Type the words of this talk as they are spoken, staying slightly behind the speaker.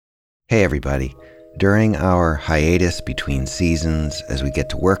Hey everybody. During our hiatus between seasons as we get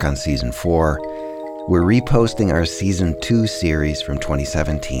to work on Season 4, we're reposting our Season 2 series from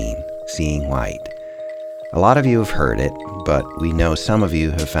 2017, Seeing White. A lot of you have heard it, but we know some of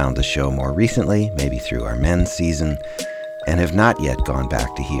you have found the show more recently, maybe through our men's season, and have not yet gone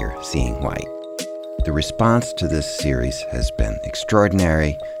back to hear Seeing White. The response to this series has been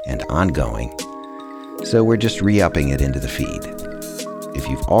extraordinary and ongoing, so we're just re-upping it into the feed. If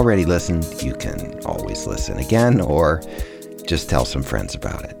you've already listened, you can always listen again or just tell some friends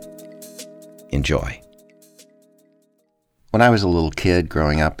about it. Enjoy. When I was a little kid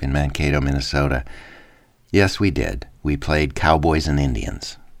growing up in Mankato, Minnesota, yes, we did. We played cowboys and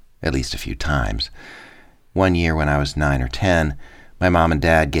Indians, at least a few times. One year when I was 9 or 10, my mom and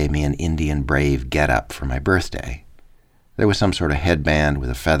dad gave me an Indian brave get-up for my birthday. There was some sort of headband with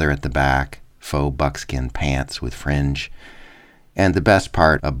a feather at the back, faux buckskin pants with fringe, and the best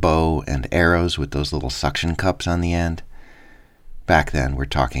part, a bow and arrows with those little suction cups on the end. Back then, we're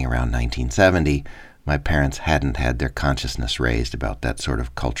talking around 1970, my parents hadn't had their consciousness raised about that sort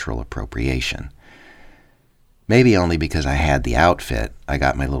of cultural appropriation. Maybe only because I had the outfit, I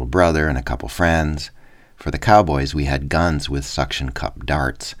got my little brother and a couple friends. For the cowboys, we had guns with suction cup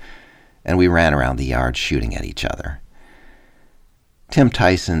darts, and we ran around the yard shooting at each other. Tim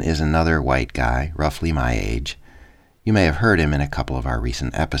Tyson is another white guy, roughly my age. You may have heard him in a couple of our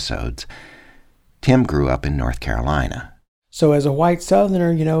recent episodes. Tim grew up in North Carolina. So as a white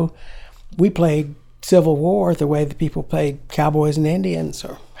Southerner, we played Civil War the way that people played cowboys and Indians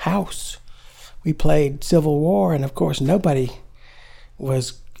or house. We played Civil War, and of course nobody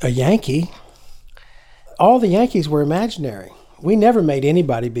was a Yankee. All the Yankees were imaginary. We never made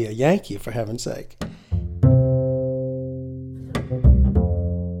anybody be a Yankee, for heaven's sake.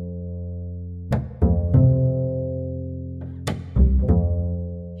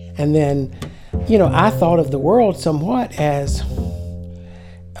 And then, I thought of the world somewhat as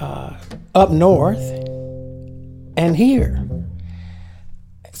up north and here.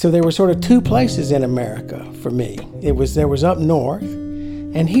 So there were sort of two places in America for me. There was up north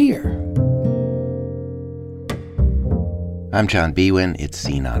and here. I'm John Biewen. It's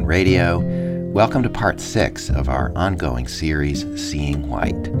Scene on Radio. Welcome to Part 6 of our ongoing series, Seeing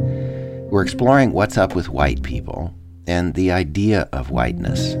White. We're exploring what's up with white people and the idea of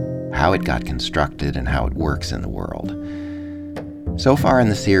whiteness, how it got constructed and how it works in the world. So far in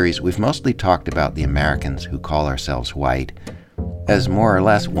the series, we've mostly talked about the Americans who call ourselves white as more or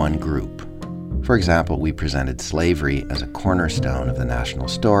less one group. For example, we presented slavery as a cornerstone of the national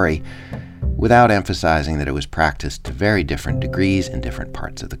story, without emphasizing that it was practiced to very different degrees in different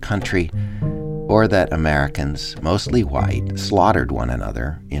parts of the country, or that Americans, mostly white, slaughtered one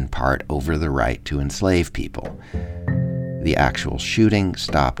another, in part over the right to enslave people. The actual shooting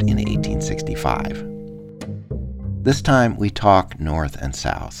stopped in 1865. This time we talk North and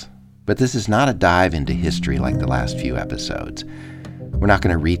South, but this is not a dive into history like the last few episodes. We're not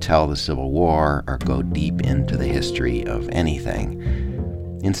going to retell the Civil War or go deep into the history of anything.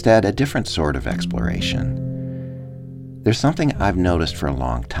 Instead, a different sort of exploration. There's something I've noticed for a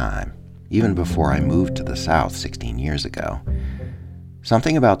long time, even before I moved to the South 16 years ago.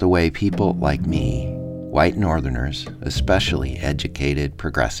 Something about the way people like me, white Northerners, especially educated,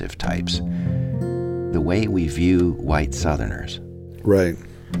 progressive types, the way we view white Southerners. Right.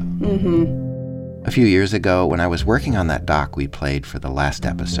 Mm-hmm. A few years ago, when I was working on that doc we played for the last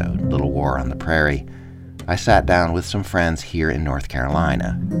episode, Little War on the Prairie, I sat down with some friends here in North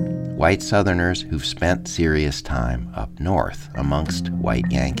Carolina, white Southerners who've spent serious time up north amongst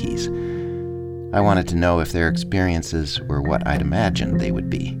white Yankees. I wanted to know if their experiences were what I'd imagined they would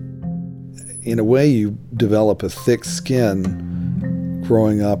be. In a way, you develop a thick skin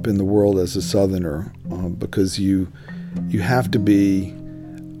growing up in the world as a Southerner, because you have to be,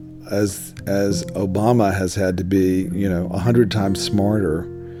 as Obama has had to be, 100 times smarter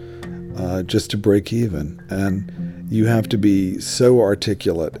just to break even. And you have to be so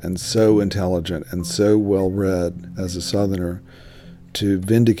articulate and so intelligent and so well-read as a Southerner to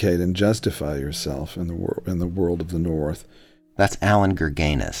vindicate and justify yourself in the world of the North. That's Allen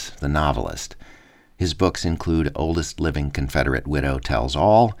Gurganus, the novelist. His books include Oldest Living Confederate Widow Tells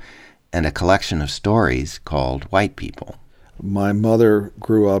All and a collection of stories called White People. My mother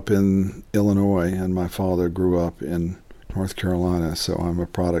grew up in Illinois and my father grew up in North Carolina, so I'm a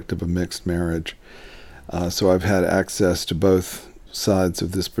product of a mixed marriage. So I've had access to both sides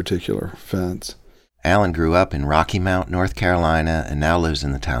of this particular fence. Allen grew up in Rocky Mount, North Carolina, and now lives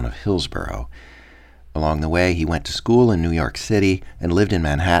in the town of Hillsborough. Along the way, he went to school in New York City and lived in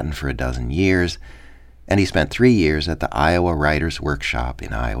Manhattan for a dozen years, And he spent 3 years at the Iowa Writers' Workshop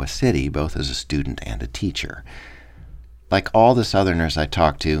in Iowa City, both as a student and a teacher. Like all the Southerners I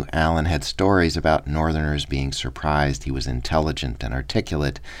talked to, Alan had stories about Northerners being surprised he was intelligent and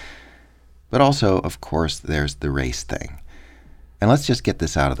articulate. But also, of course, there's the race thing. And let's just get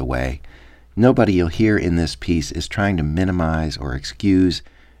this out of the way. Nobody you'll hear in this piece is trying to minimize or excuse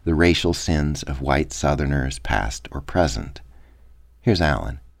the racial sins of white Southerners, past or present. Here's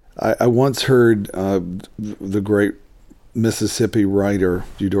Alan. I once heard the great Mississippi writer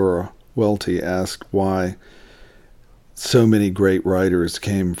Eudora Welty ask why so many great writers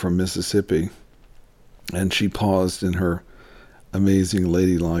came from Mississippi. And she paused in her amazing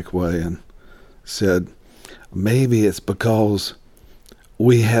ladylike way and said, maybe it's because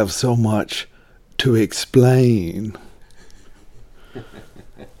we have so much to explain.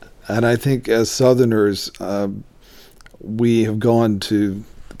 And I think as Southerners, we have gone to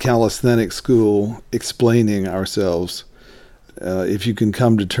calisthenics school explaining ourselves. If you can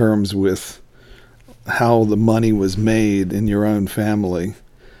come to terms with how the money was made in your own family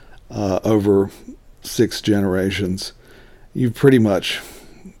over 6 generations, you've pretty much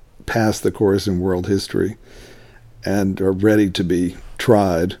passed the course in world history and are ready to be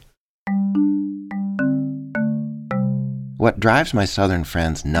tried. What drives my Southern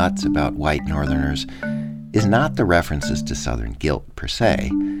friends nuts about white Northerners is not the references to Southern guilt per se.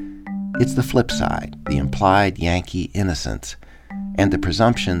 It's the flip side, the implied Yankee innocence, and the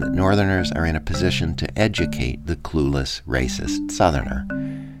presumption that Northerners are in a position to educate the clueless, racist Southerner.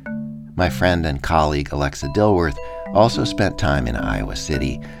 My friend and colleague Alexa Dilworth also spent time in Iowa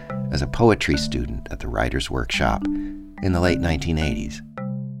City as a poetry student at the Writers' Workshop in the late 1980s.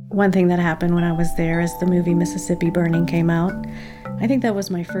 One thing that happened when I was there is the movie Mississippi Burning came out. I think that was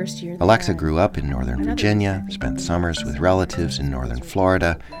my first year there. Alexa grew up in Northern Virginia, spent summers with relatives in Northern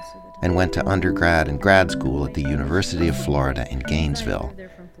Florida, and went to undergrad and grad school at the University of Florida in Gainesville.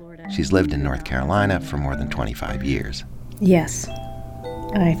 She's lived in North Carolina for more than 25 years. Yes,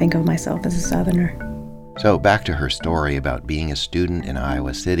 I think of myself as a Southerner. So back to her story about being a student in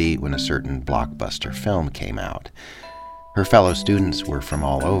Iowa City when a certain blockbuster film came out. Her fellow students were from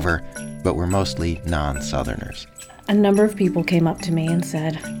all over, but were mostly non-Southerners. A number of people came up to me and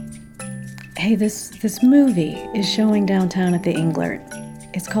said, hey, this movie is showing downtown at the Englert.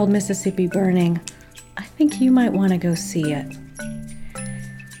 It's called Mississippi Burning. I think you might want to go see it.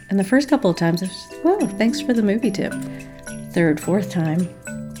 And the first couple of times I was just, whoa, thanks for the movie tip. Third, fourth time,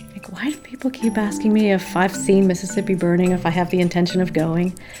 like, why do people keep asking me if I've seen Mississippi Burning, if I have the intention of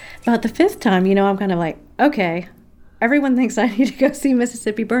going? About the fifth time, I'm kind of like, okay, everyone thinks I need to go see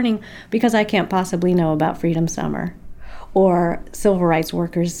Mississippi Burning because I can't possibly know about Freedom Summer or civil rights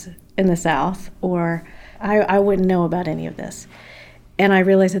workers in the South, or I wouldn't know about any of this. And I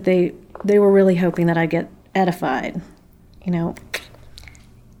realized that they were really hoping that I'd get edified. You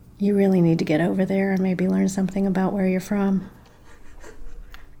really need to get over there and maybe learn something about where you're from.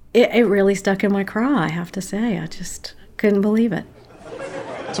 It really stuck in my craw, I have to say. I just couldn't believe it.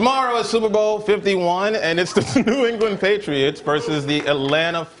 Tomorrow is Super Bowl 51, and it's the New England Patriots versus the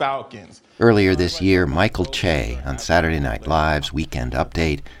Atlanta Falcons. Earlier this year, Michael Che, on Saturday Night Live's Weekend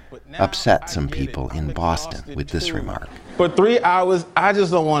Update, upset some people in Boston with this remark. For 3 hours, I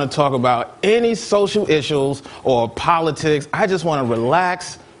just don't want to talk about any social issues or politics. I just want to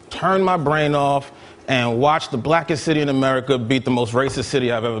relax, turn my brain off, and watch the blackest city in America beat the most racist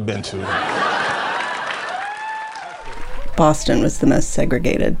city I've ever been to. Boston was the most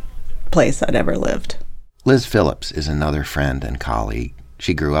segregated place I'd ever lived. Liz Phillips is another friend and colleague.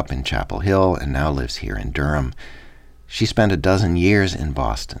 She grew up in Chapel Hill and now lives here in Durham. She spent 12 years in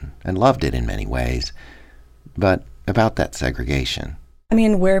Boston and loved it in many ways. But about that segregation. I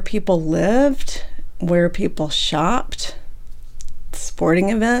mean, where people lived, where people shopped, sporting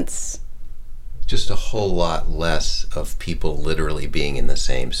events. Just a whole lot less of people literally being in the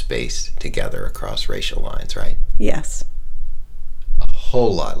same space together across racial lines, right? Yes. A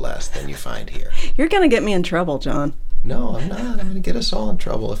whole lot less than you find here. You're going to get me in trouble, John. No, I'm not. I'm going to get us all in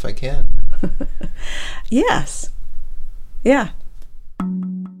trouble if I can. Yes. Yeah.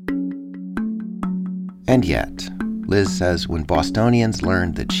 And yet, Liz says when Bostonians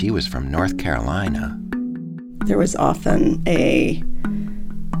learned that she was from North Carolina, there was often a,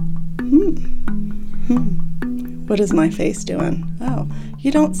 what is my face doing? Oh,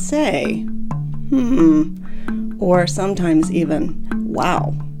 you don't say. Or sometimes even,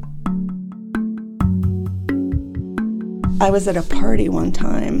 wow. I was at a party one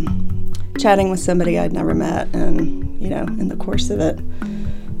time, chatting with somebody I'd never met, and, in the course of it,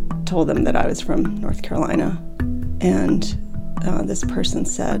 told them that I was from North Carolina. And this person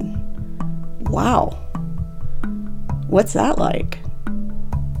said, wow. what's that like?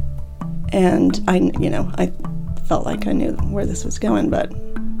 And I felt like I knew where this was going, but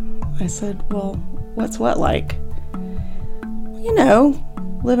I said, well, what's what like?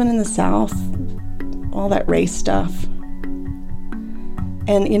 Living in the South, all that race stuff.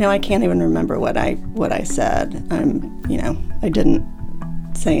 And, I can't even remember what I said. I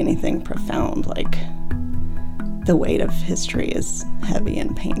didn't say anything profound, like the weight of history is heavy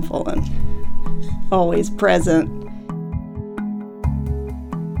and painful and always present.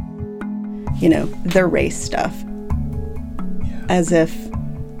 The race stuff. As if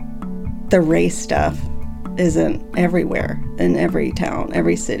the race stuff isn't everywhere, in every town,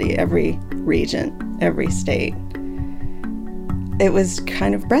 every city, every region, every state. It was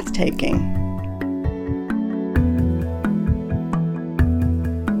kind of breathtaking.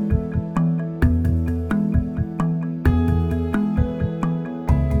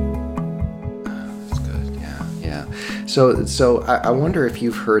 That's good, yeah. So I wonder if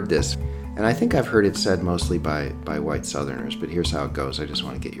you've heard this, and I think I've heard it said mostly by white Southerners, but here's how it goes. I just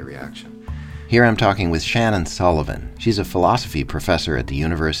want to get your reaction. Here I'm talking with Shannon Sullivan. She's a philosophy professor at the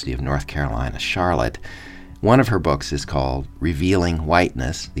University of North Carolina, Charlotte. One of her books is called Revealing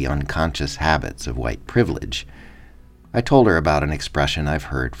Whiteness, The Unconscious Habits of White Privilege. I told her about an expression I've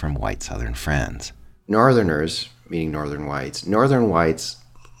heard from white Southern friends. Northerners, meaning Northern whites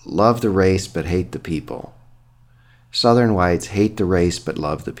love the race but hate the people. Southern whites hate the race but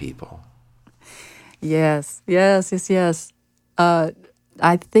love the people. Yes. I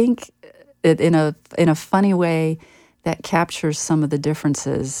think it in a funny way that captures some of the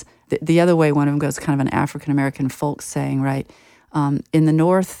differences. The other way one of them goes kind of an African American folk saying, right? In the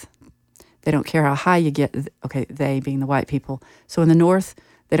North, they don't care how high you get. Okay, they being the white people. So in the North,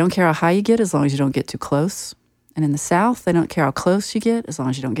 they don't care how high you get as long as you don't get too close. And in the South, they don't care how close you get as long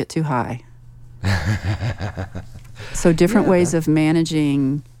as you don't get too high. So different ways of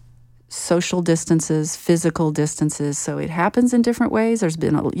managing social distances, physical distances. So it happens in different ways. There's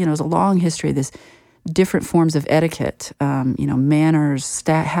been there's a long history of this different forms of etiquette, manners,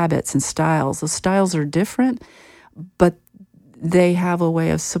 habits, and styles. Those styles are different, but they have a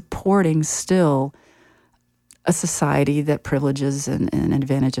way of supporting still a society that privileges and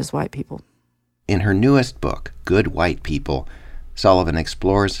advantages white people. In her newest book, Good White People, Sullivan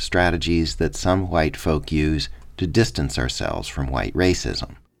explores strategies that some white folk use to distance ourselves from white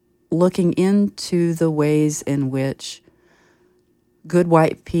racism. Looking into the ways in which good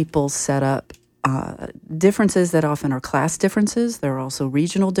white people set up differences that often are class differences. There are also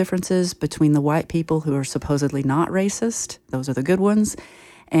regional differences between the white people who are supposedly not racist. Those are the good ones.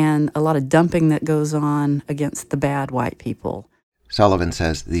 And a lot of dumping that goes on against the bad white people. Sullivan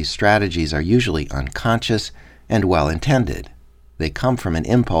says these strategies are usually unconscious and well-intended. They come from an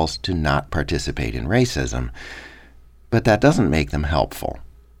impulse to not participate in racism. But that doesn't make them helpful.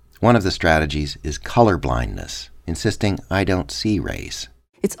 One of the strategies is colorblindness, insisting I don't see race.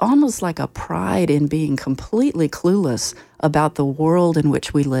 It's almost like a pride in being completely clueless about the world in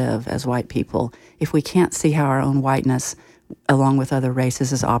which we live as white people if we can't see how our own whiteness, along with other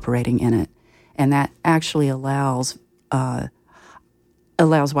races, is operating in it. And that actually allows white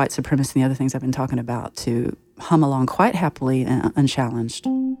supremacy and the other things I've been talking about to hum along quite happily and unchallenged.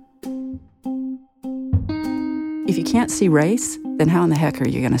 If you can't see race, then how in the heck are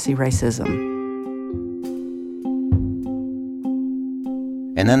you going to see racism?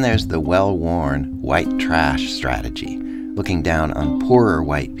 And then there's the well-worn white trash strategy, looking down on poorer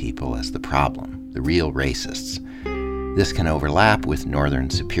white people as the problem, the real racists. This can overlap with Northern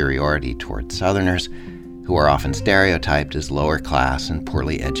superiority toward Southerners, who are often stereotyped as lower class and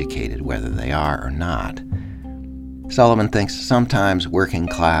poorly educated whether they are or not. Sullivan thinks sometimes working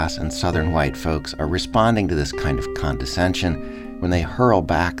class and Southern white folks are responding to this kind of condescension when they hurl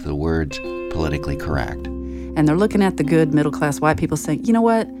back the words politically correct. And they're looking at the good middle-class white people saying, you know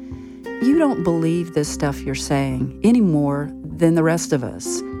what? You don't believe this stuff you're saying any more than the rest of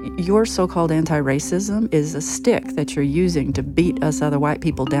us. Your so-called anti-racism is a stick that you're using to beat us other white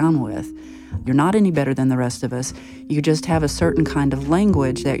people down with. You're not any better than the rest of us. You just have a certain kind of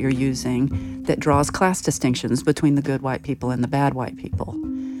language that you're using that draws class distinctions between the good white people and the bad white people.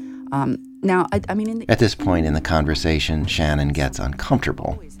 At this point in the conversation, Shannon gets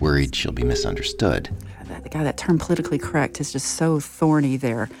uncomfortable, worried she'll be misunderstood. That term politically correct is just so thorny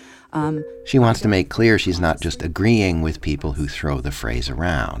there. She wants to make clear she's not just agreeing with people who throw the phrase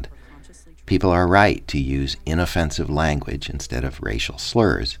around. People are right to use inoffensive language instead of racial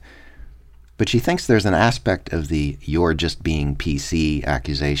slurs. But she thinks there's an aspect of the "you're just being PC"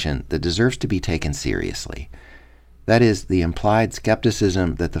 accusation that deserves to be taken seriously. That is, the implied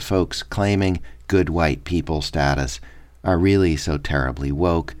skepticism that the folks claiming good white people status are really so terribly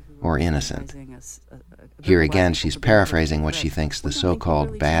woke or innocent. Here again, she's paraphrasing what she thinks the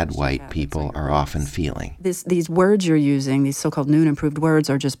so-called bad white people are often feeling. These words you're using, these so-called new and improved words,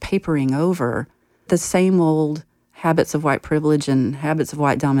 are just papering over the same old habits of white privilege and habits of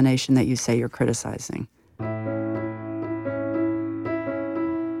white domination that you say you're criticizing.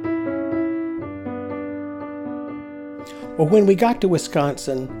 Well, when we got to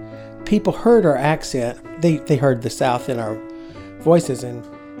Wisconsin, people heard our accent. They heard the South in our voices. And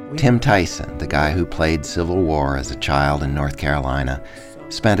Tim Tyson, the guy who played Civil War as a child in North Carolina,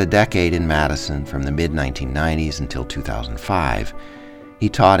 spent a decade in Madison from the mid-1990s until 2005. He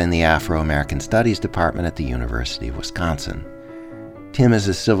taught in the Afro-American Studies department at the University of Wisconsin. Tim is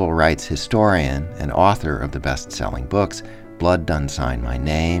a civil rights historian and author of the best-selling books Blood Done Sign My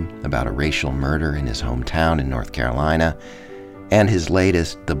Name, about a racial murder in his hometown in North Carolina, and his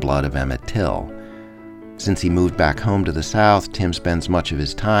latest, The Blood of Emmett Till. Since he moved back home to the South, Tim spends much of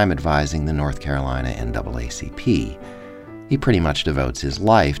his time advising the North Carolina NAACP. He pretty much devotes his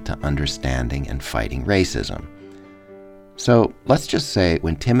life to understanding and fighting racism. So let's just say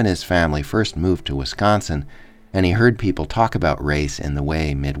when Tim and his family first moved to Wisconsin, and he heard people talk about race in the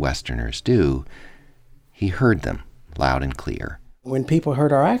way Midwesterners do, he heard them loud and clear. When people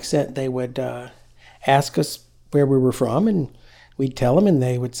heard our accent, they would ask us where we were from, and we'd tell them, and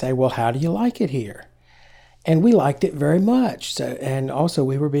they would say, well, how do you like it here? And we liked it very much, and also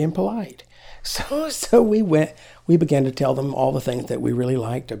we were being polite. So we began to tell them all the things that we really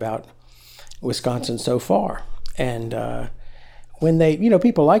liked about Wisconsin so far. And when they,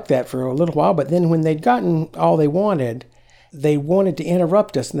 people liked that for a little while, but then when they'd gotten all they wanted to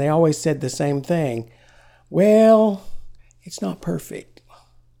interrupt us, and they always said the same thing. Well, it's not perfect.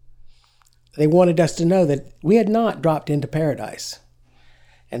 They wanted us to know that we had not dropped into paradise.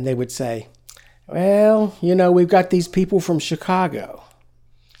 And they would say, well, we've got these people from Chicago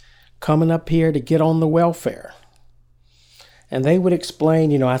coming up here to get on the welfare. And they would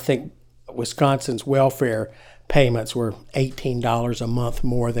explain, I think Wisconsin's welfare payments were $18 a month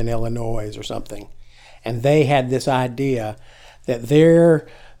more than Illinois' or something. And they had this idea that their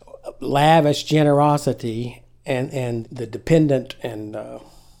lavish generosity and the dependent and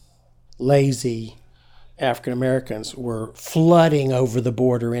lazy African Americans were flooding over the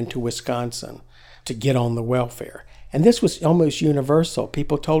border into Wisconsin to get on the welfare. And this was almost universal.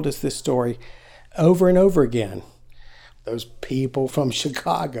 People told us this story over and over again. Those people from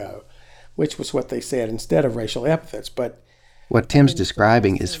Chicago, which was what they said instead of racial epithets. But what Tim's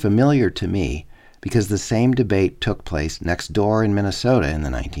describing is familiar to me because the same debate took place next door in Minnesota in the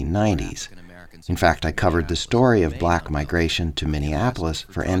 1990s. In fact, I covered the story of black migration to Minneapolis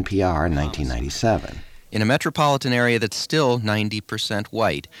for NPR in 1997. In a metropolitan area that's still 90%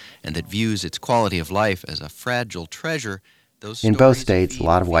 white and that views its quality of life as a fragile treasure, in both states, a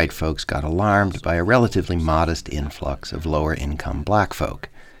lot of white folks got alarmed by a relatively modest influx of lower-income black folk.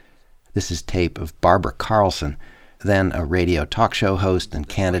 This is tape of Barbara Carlson, then a radio talk show host and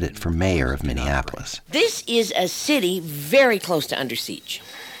candidate for mayor of Minneapolis. This is a city very close to under siege.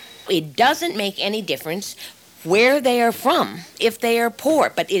 It doesn't make any difference where they are from, if they are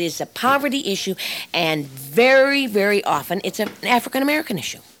poor, but it is a poverty issue, and very, very often it's an African-American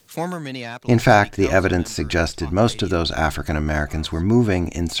issue. In fact, the evidence suggested most of those African Americans were moving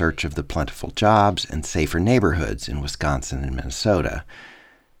in search of the plentiful jobs and safer neighborhoods in Wisconsin and Minnesota.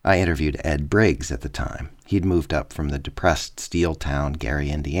 I interviewed Ed Briggs at the time. He'd moved up from the depressed steel town Gary,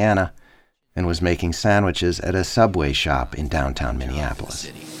 Indiana, and was making sandwiches at a Subway shop in downtown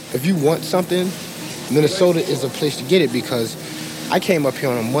Minneapolis. If you want something, Minnesota is a place to get it, because I came up here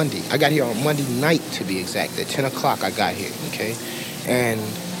on a Monday. I got here on Monday night, to be exact. At 10 o'clock I got here, okay? And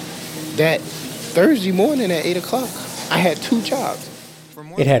that Thursday morning at 8 o'clock, I had 2 jobs.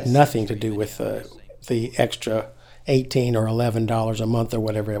 It had nothing to do with the extra $18 or $11 a month or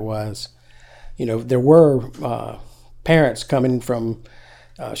whatever it was. There were parents coming from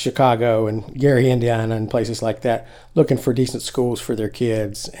Chicago and Gary, Indiana, and places like that, looking for decent schools for their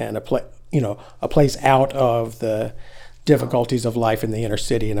kids and a place out of the difficulties of life in the inner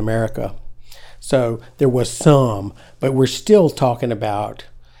city in America. So there was some, but we're still talking about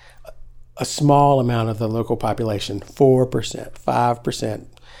a small amount of the local population, 4%, 5%.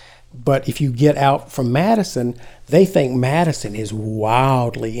 But if you get out from Madison, they think Madison is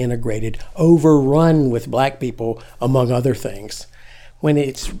wildly integrated, overrun with black people, among other things, when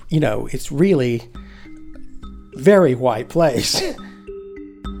it's really very white place.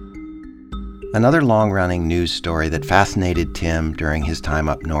 Another long-running news story that fascinated Tim during his time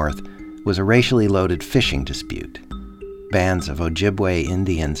up north was a racially loaded fishing dispute. Bands of Ojibwe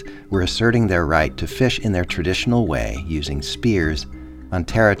Indians were asserting their right to fish in their traditional way, using spears, on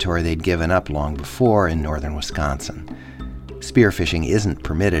territory they'd given up long before in northern Wisconsin. Spearfishing isn't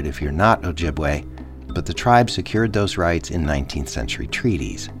permitted if you're not Ojibwe, but the tribe secured those rights in 19th century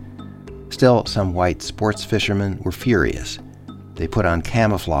treaties. Still, some white sports fishermen were furious. They put on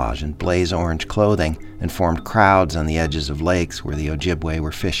camouflage and blaze orange clothing and formed crowds on the edges of lakes where the Ojibwe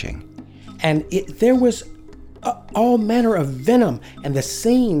were fishing. And there was all manner of venom, and the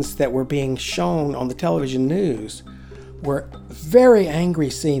scenes that were being shown on the television news were very angry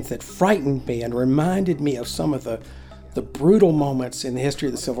scenes that frightened me and reminded me of some of the brutal moments in the history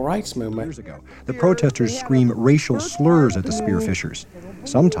of the Civil Rights Movement. Years ago, the protesters scream racial slurs at the spearfishers.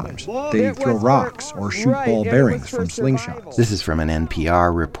 Sometimes they throw rocks or shoot ball bearings from slingshots. This is from an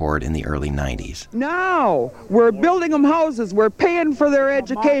NPR report in the early 90s. Now, we're building them houses, we're paying for their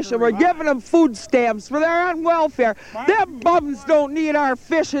education, we're giving them food stamps, for they're on welfare. Them bums don't need our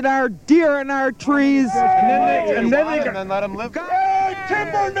fish and our deer and our trees. And then they can let them live. Hey,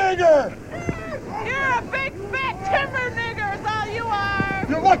 timber nigger! You're a big fat timber nigger is all you are!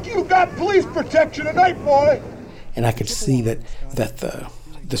 You're lucky you got police protection tonight, boy! And I could see that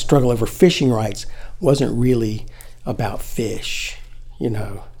the struggle over fishing rights wasn't really about fish,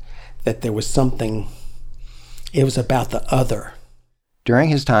 that there was something, it was about the other. During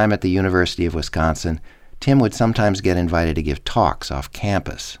his time at the University of Wisconsin, Tim would sometimes get invited to give talks off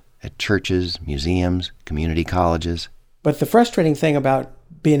campus, at churches, museums, community colleges. But the frustrating thing about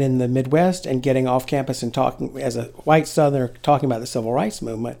being in the Midwest and getting off campus and talking, as a white Southerner, talking about the Civil Rights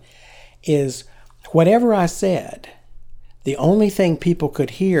Movement, is whatever I said, the only thing people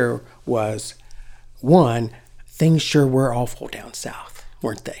could hear was, one, things sure were awful down south,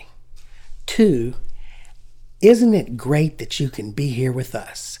 weren't they? Two, isn't it great that you can be here with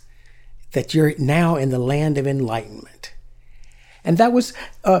us, that you're now in the land of enlightenment? And that was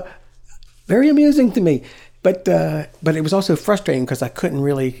very amusing to me, but it was also frustrating because I couldn't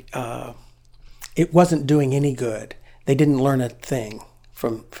really, it wasn't doing any good. They didn't learn a thing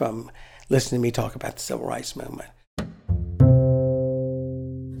from listening to me talk about the Civil Rights Movement.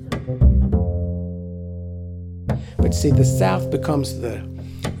 But see, the South becomes the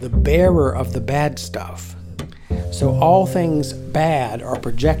bearer of the bad stuff. So all things bad are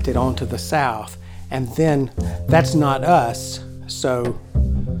projected onto the South, and then that's not us, so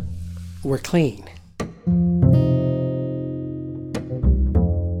we're clean.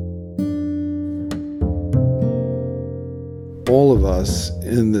 All of us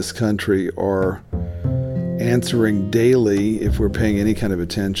in this country are answering daily, if we're paying any kind of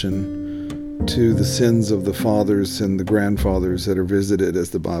attention, to the sins of the fathers and the grandfathers that are visited, as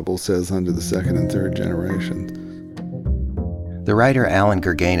the Bible says, under the second and third generation. The writer Alan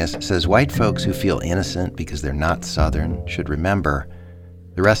Gerganis says white folks who feel innocent because they're not Southern should remember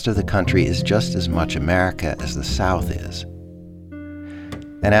the rest of the country is just as much America as the South is.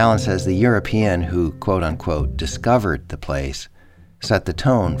 And Alan says the European who, quote unquote, discovered the place set the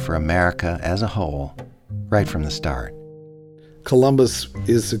tone for America as a whole right from the start. Columbus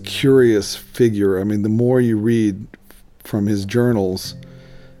is a curious figure. I mean, the more you read from his journals,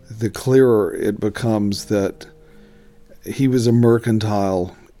 the clearer it becomes that he was a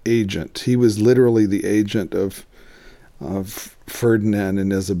mercantile agent. He was literally the agent of Ferdinand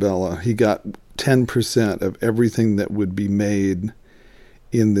and Isabella. He got 10% of everything that would be made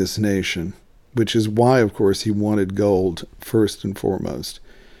in this nation, which is why, of course, he wanted gold first and foremost.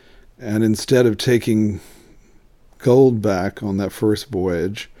 And instead of taking gold back on that first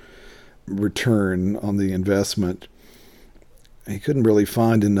voyage, return on the investment, he couldn't really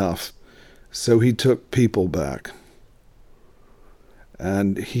find enough. So he took people back.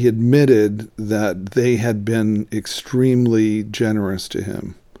 And he admitted that they had been extremely generous to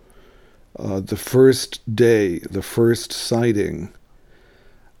him. The first day, the first sighting,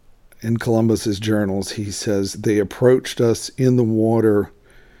 in Columbus's journals, he says, they approached us in the water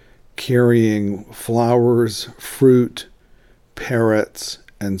carrying flowers, fruit, parrots,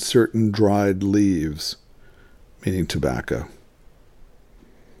 and certain dried leaves, meaning tobacco.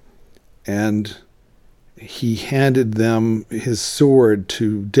 And he handed them his sword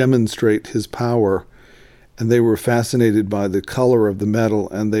to demonstrate his power, and they were fascinated by the color of the metal,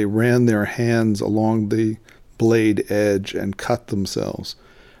 and they ran their hands along the blade edge and cut themselves.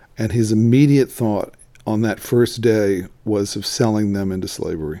 And his immediate thought on that first day was of selling them into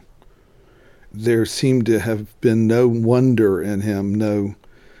slavery. There seemed to have been no wonder in him, no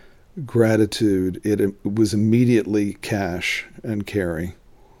gratitude. It was immediately cash and carry.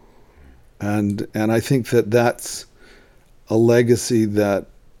 And I think that that's a legacy that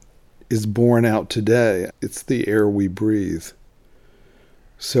is borne out today. It's the air we breathe.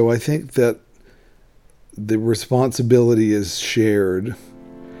 So I think that the responsibility is shared,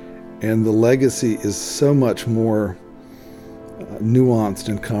 and the legacy is so much more nuanced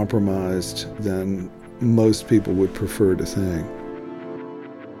and compromised than most people would prefer to think.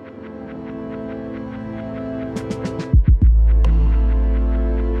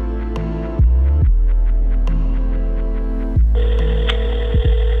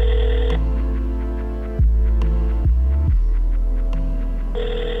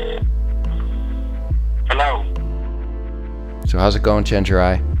 So how's it going,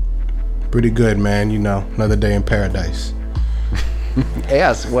 Chenjerai? Pretty good, man. You know, another day in paradise.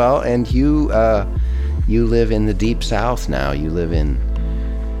 Yes, well, and you live in the deep South now. You live in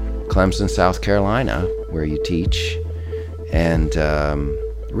Clemson, South Carolina, where you teach. And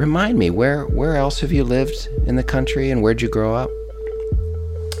remind me, where else have you lived in the country, and where'd you grow up?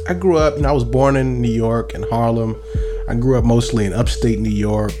 I grew up, I was born in New York and Harlem. I grew up mostly in upstate New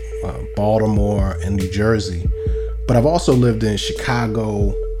York, Baltimore, and New Jersey. But I've also lived in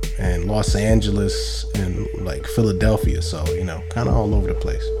Chicago and Los Angeles and like Philadelphia, so, kind of all over the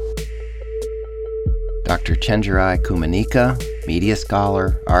place. Dr. Chenjerai Kumanyika, media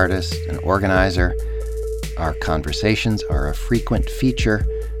scholar, artist, and organizer. Our conversations are a frequent feature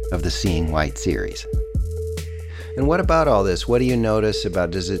of the Seeing White series. And what about all this? What do you notice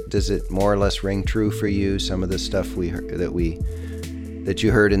about, does it more or less ring true for you, some of the stuff that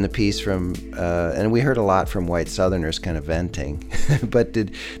you heard in the piece from, and we heard a lot from white Southerners kind of venting, but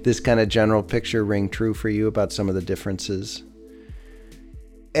did this kind of general picture ring true for you about some of the differences?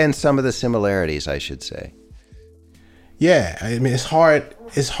 And some of the similarities, I should say. Yeah, I mean, it's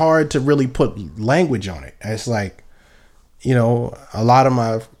hard to really put language on it. It's like, a lot of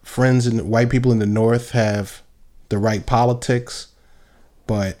my friends and white people in the North have the right politics,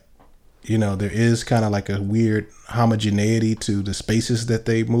 but there is kind of like a weird homogeneity to the spaces that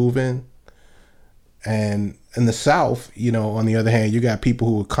they move in. And in the South, on the other hand, you got people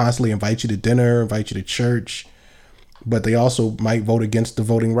who will constantly invite you to dinner, invite you to church, but they also might vote against the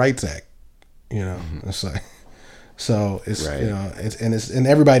Voting Rights Act. It's like, so it's, right. And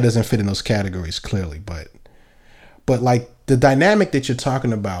everybody doesn't fit in those categories clearly, but like the dynamic that you're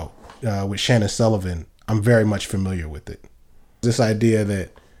talking about with Shannon Sullivan, I'm very much familiar with it. This idea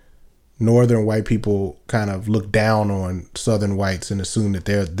that Northern white people kind of look down on Southern whites and assume that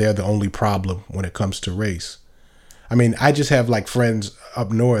they're the only problem when it comes to race. I mean, I just have like friends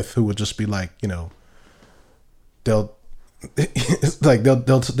up north who would just be like, they'll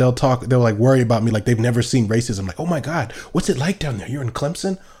talk, they'll like worry about me like they've never seen racism. Like, oh my God, what's it like down there? You're in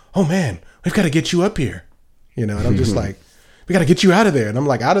Clemson? Oh man, we've got to get you up here. And I'm just like, we got to get you out of there. And I'm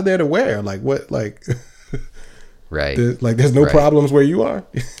like, out of there to where? Like what? Like, right. There's no problems where you are.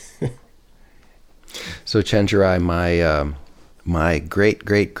 So Chenjerai, my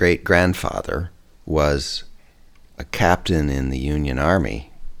great grandfather was a captain in the Union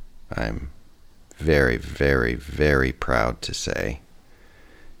Army. I'm very, very, very proud to say.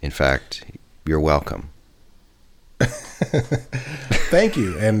 In fact, you're welcome. Thank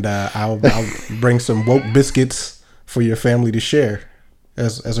you, and I'll bring some woke biscuits for your family to share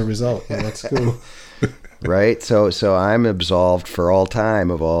as a result. Yeah, that's cool. Right. So I'm absolved for all time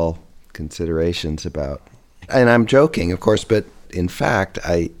of all considerations about, and I'm joking, of course, but in fact,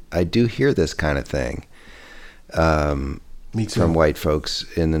 I do hear this kind of thing Me too. From white folks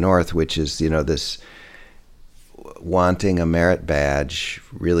in the North, which is, this wanting a merit badge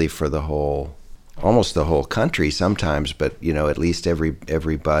really for almost the whole country sometimes, but, at least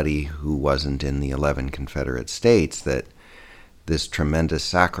everybody who wasn't in the 11 Confederate States, that this tremendous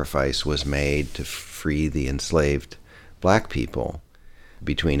sacrifice was made to free the enslaved black people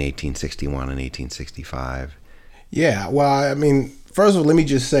between 1861 and 1865. Yeah, well, I mean, first of all, let me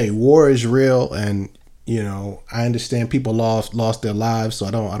just say, war is real, and I understand people lost their lives, so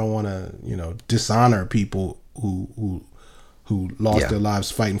I don't want to dishonor people who lost their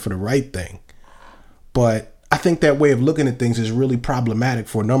lives fighting for the right thing. But I think that way of looking at things is really problematic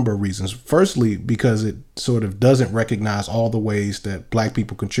for a number of reasons. Firstly, because it sort of doesn't recognize all the ways that black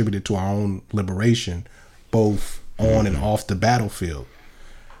people contributed to our own liberation, both on and off the battlefield.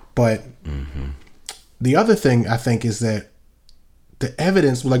 But the other thing I think is that the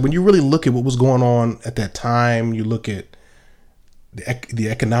evidence, like when you really look at what was going on at that time, you look at the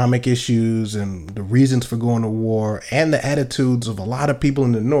economic issues and the reasons for going to war and the attitudes of a lot of people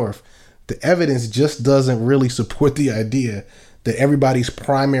in the North, the evidence just doesn't really support the idea that everybody's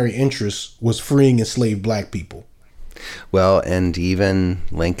primary interest was freeing enslaved black people. Well, and even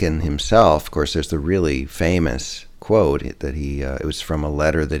Lincoln himself, of course, there's the really famous quote that it was from a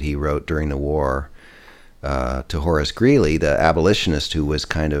letter that he wrote during the war to Horace Greeley, the abolitionist who was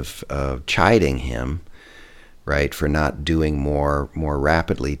kind of chiding him, right, for not doing more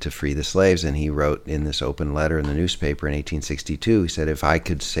rapidly to free the slaves. And he wrote in this open letter in the newspaper in 1862, he said, "If I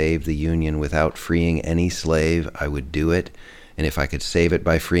could save the Union without freeing any slave, I would do it. And if I could save it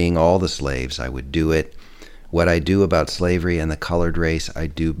by freeing all the slaves, I would do it. What I do about slavery and the colored race, I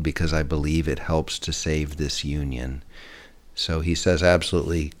do because I believe it helps to save this Union." So he says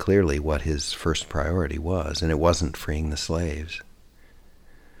absolutely clearly what his first priority was, and it wasn't freeing the slaves.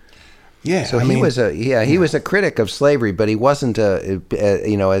 Yeah. So he was a critic of slavery, but he wasn't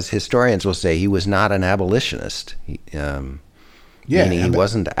as historians will say, he was not an abolitionist. Meaning he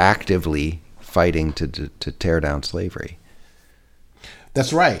wasn't actively fighting to tear down slavery.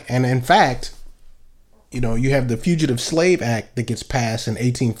 That's right. And in fact, you have the Fugitive Slave Act that gets passed in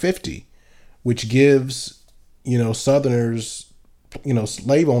 1850, which gives, Southerners,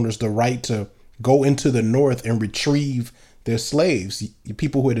 slave owners the right to go into the North and retrieve their slaves,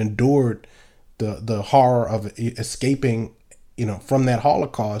 people who had endured the horror of escaping, from that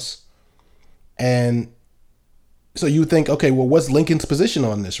Holocaust. And so you think, okay, well, what's Lincoln's position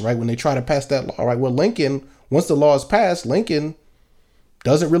on this, right? When they try to pass that law, right? Well, Lincoln, once the law is passed, Lincoln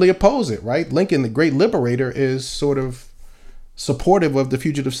doesn't really oppose it, right? Lincoln, the great liberator, is sort of supportive of the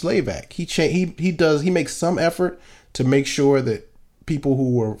Fugitive Slave Act. He makes some effort to make sure that people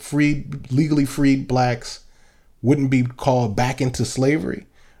who were legally freed blacks wouldn't be called back into slavery,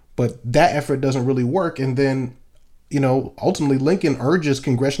 but that effort doesn't really work. And then, ultimately Lincoln urges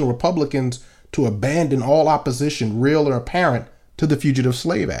congressional Republicans to abandon all opposition, real or apparent, to the Fugitive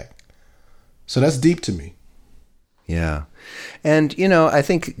Slave Act. So that's deep to me. Yeah. And, I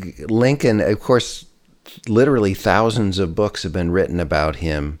think Lincoln, of course, literally thousands of books have been written about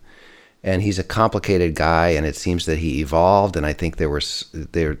him, and he's a complicated guy, and it seems that he evolved, and I think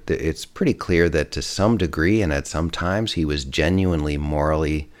it's pretty clear that to some degree and at some times he was genuinely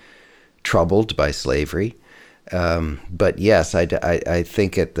morally troubled by slavery. But yes, I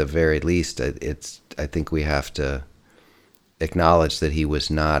think at the very least, I think we have to acknowledge that he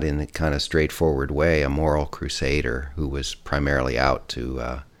was not, in a kind of straightforward way, a moral crusader who was primarily out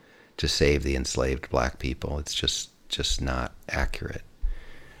to save the enslaved black people. It's just not accurate.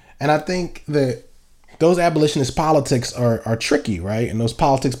 And I think that those abolitionist politics are tricky, right? And those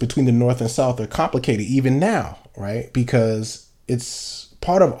politics between the North and South are complicated even now, right? Because it's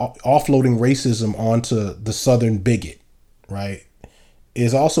part of offloading racism onto the Southern bigot, right?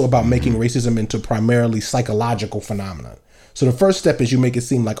 Is also about making racism into primarily psychological phenomena. So the first step is you make it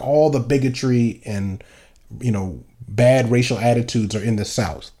seem like all the bigotry and, bad racial attitudes are in the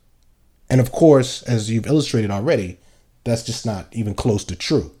South. And of course, as you've illustrated already, that's just not even close to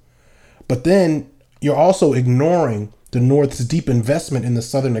true. But then you're also ignoring the North's deep investment in the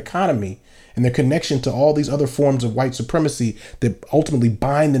Southern economy and their connection to all these other forms of white supremacy that ultimately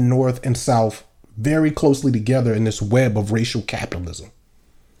bind the North and South very closely together in this web of racial capitalism.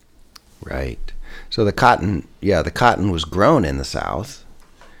 Right. So the cotton was grown in the South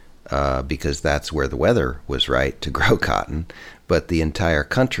because that's where the weather was right to grow cotton, but the entire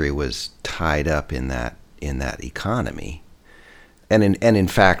country was tied up in that economy. And in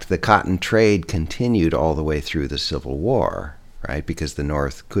fact, the cotton trade continued all the way through the Civil War, right? Because the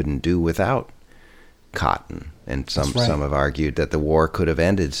North couldn't do without cotton. And some have argued that the war could have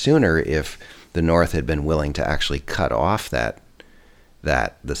ended sooner if the North had been willing to actually cut off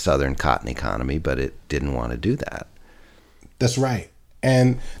the Southern cotton economy, but it didn't want to do that. That's right.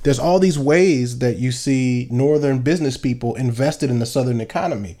 And there's all these ways that you see Northern business people invested in the Southern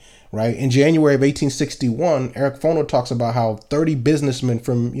economy, right? In January of 1861, Eric Fono talks about how 30 businessmen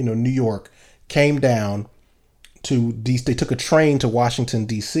from, New York came down to DC. They took a train to Washington,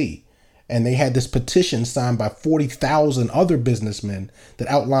 D.C., and they had this petition signed by 40,000 other businessmen that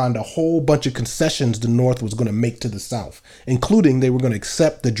outlined a whole bunch of concessions the North was going to make to the South, including they were going to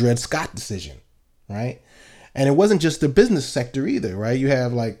accept the Dred Scott decision, right? And it wasn't just the business sector either, right? You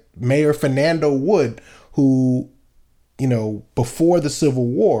have like Mayor Fernando Wood, who, before the Civil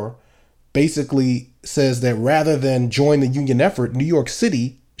War, basically says that rather than join the Union effort, New York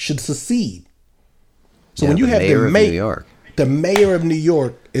City should secede. So when you have the mayor of New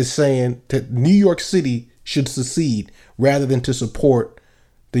York is saying that New York City should secede rather than to support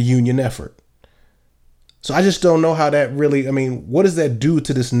the Union effort. So I just don't know how that really, what does that do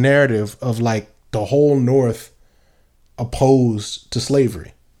to this narrative of like the whole North opposed to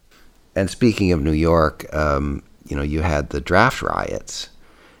slavery? And speaking of New York, you had the draft riots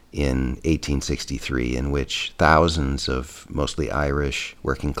in 1863 in which thousands of mostly Irish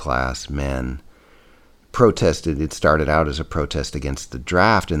working class men protested. It started out as a protest against the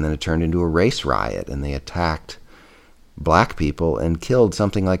draft, and then it turned into a race riot, and they attacked black people and killed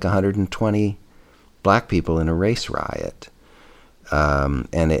something like 120 black people in a race riot. And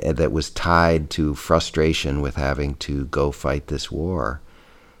that was tied to frustration with having to go fight this war.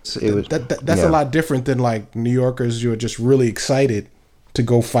 So it was, that's a lot different than like New Yorkers who are just really excited to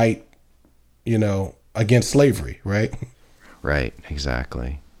go fight, against slavery, right? Right,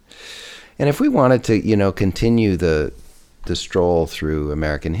 exactly. And if we wanted to, continue the stroll through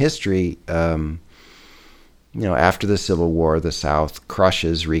American history, after the Civil War, the South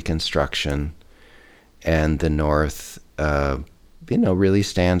crushes Reconstruction, and the North, really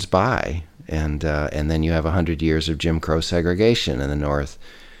stands by. And then you have 100 years of Jim Crow segregation, and the North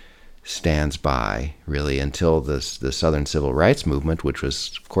stands by, really, until the Southern Civil Rights Movement, which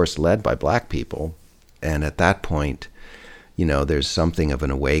was, of course, led by black people. And at that point, there's something of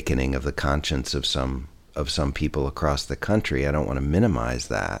an awakening of the conscience of some people across the country. I don't want to minimize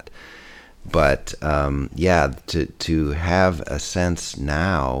that. But to have a sense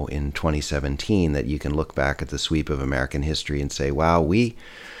now in 2017 that you can look back at the sweep of American history and say, wow,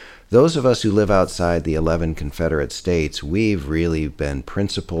 those of us who live outside the 11 Confederate states, we've really been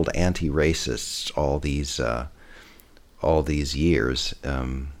principled anti-racists all these years.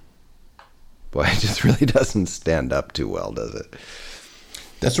 Boy, it just really doesn't stand up too well, does it?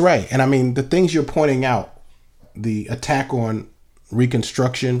 That's right. And I mean, the things you're pointing out, the attack on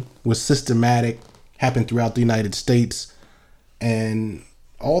Reconstruction was systematic, happened throughout the United States, and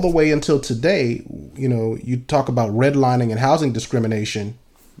all the way until today, you talk about redlining and housing discrimination.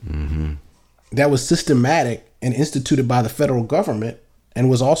 Mm-hmm. That was systematic and instituted by the federal government and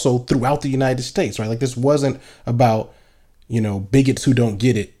was also throughout the United States, right? Like, this wasn't about, bigots who don't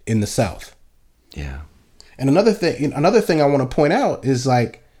get it in the South. Yeah. And another thing I want to point out is,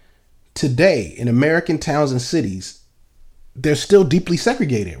 like, today in American towns and cities, they're still deeply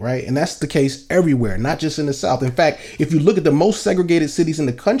segregated, right? And that's the case everywhere, not just in the South. In fact, if you look at the most segregated cities in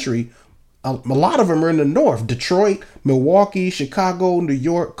the country, a lot of them are in the North: Detroit, Milwaukee, Chicago, New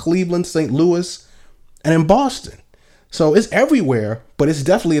York, Cleveland, St. Louis, and in Boston. So it's everywhere, but it's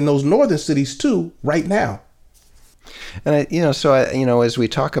definitely in those northern cities too right now. And as we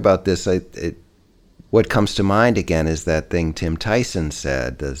talk about this, what comes to mind again is that thing Tim Tyson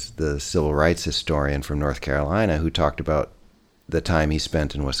said, the civil rights historian from North Carolina, who talked about the time he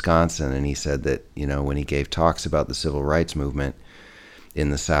spent in Wisconsin. And he said that, when he gave talks about the civil rights movement in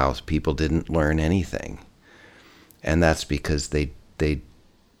the South, people didn't learn anything. And that's because they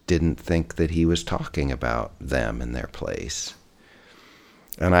didn't think that he was talking about them and their place.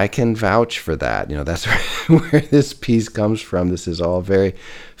 And I can vouch for that. That's where this piece comes from. This is all very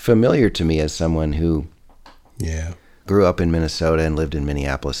familiar to me as someone who grew up in Minnesota and lived in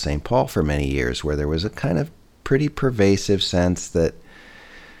Minneapolis, St. Paul for many years, where there was a kind of pretty pervasive sense that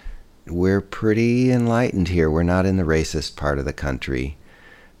we're pretty enlightened here. We're not in the racist part of the country.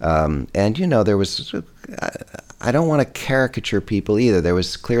 And, there was, I don't want to caricature people either. There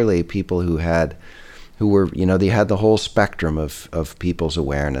was clearly people who were, they had the whole spectrum of people's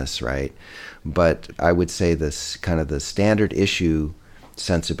awareness, right? But I would say this kind of the standard issue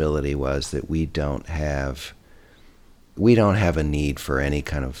sensibility was that we don't have a need for any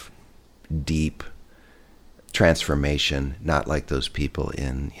kind of deep transformation, not like those people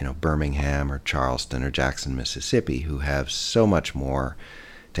in, Birmingham or Charleston or Jackson, Mississippi, who have so much more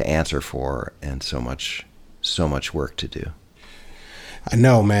to answer for and so much work to do. I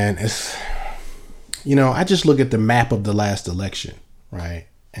know, man. It's, I just look at the map of the last election, right?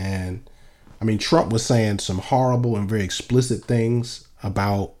 And I mean, Trump was saying some horrible and very explicit things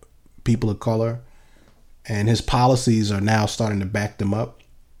about people of color, and his policies are now starting to back them up.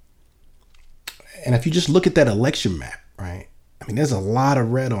 And if you just look at that election map, right? I mean, there's a lot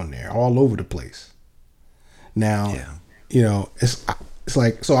of red on there all over the place. Now, it's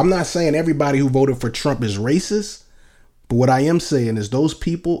like, so I'm not saying everybody who voted for Trump is racist, but what I am saying is those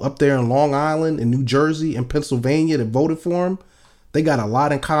people up there in Long Island, in New Jersey, and Pennsylvania that voted for him, they got a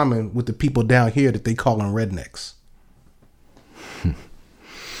lot in common with the people down here that they call them rednecks.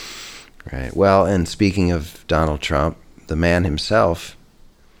 Right. Well, and speaking of Donald Trump, the man himself,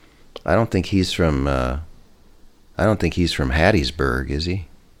 I don't think he's from Hattiesburg, is he?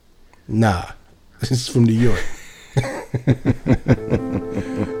 Nah, he's from New York.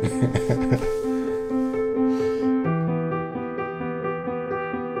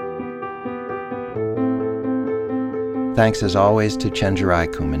 Thanks as always to Chenjerai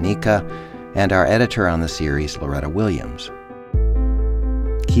Kumanyika and our editor on the series, Loretta Williams.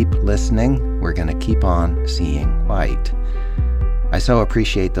 Keep listening. We're going to keep on seeing white. I so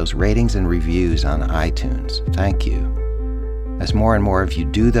appreciate those ratings and reviews on iTunes. Thank you. As more and more of you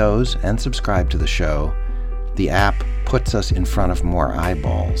do those and subscribe to the show, the app puts us in front of more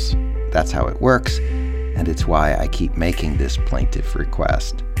eyeballs. That's how it works, and it's why I keep making this plaintive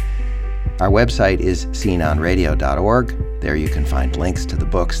request. Our website is scenonradio.org. There you can find links to the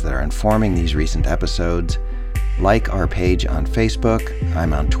books that are informing these recent episodes. Like our page on Facebook.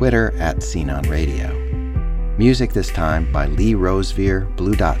 I'm on Twitter @ScenOnRadio. Music this time by Lee Rosevear,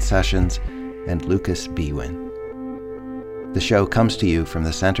 Blue Dot Sessions, and Lucas Bwin. The show comes to you from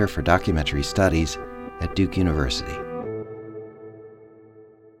the Center for Documentary Studies at Duke University.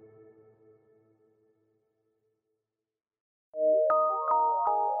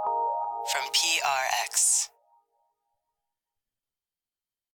 From PRX.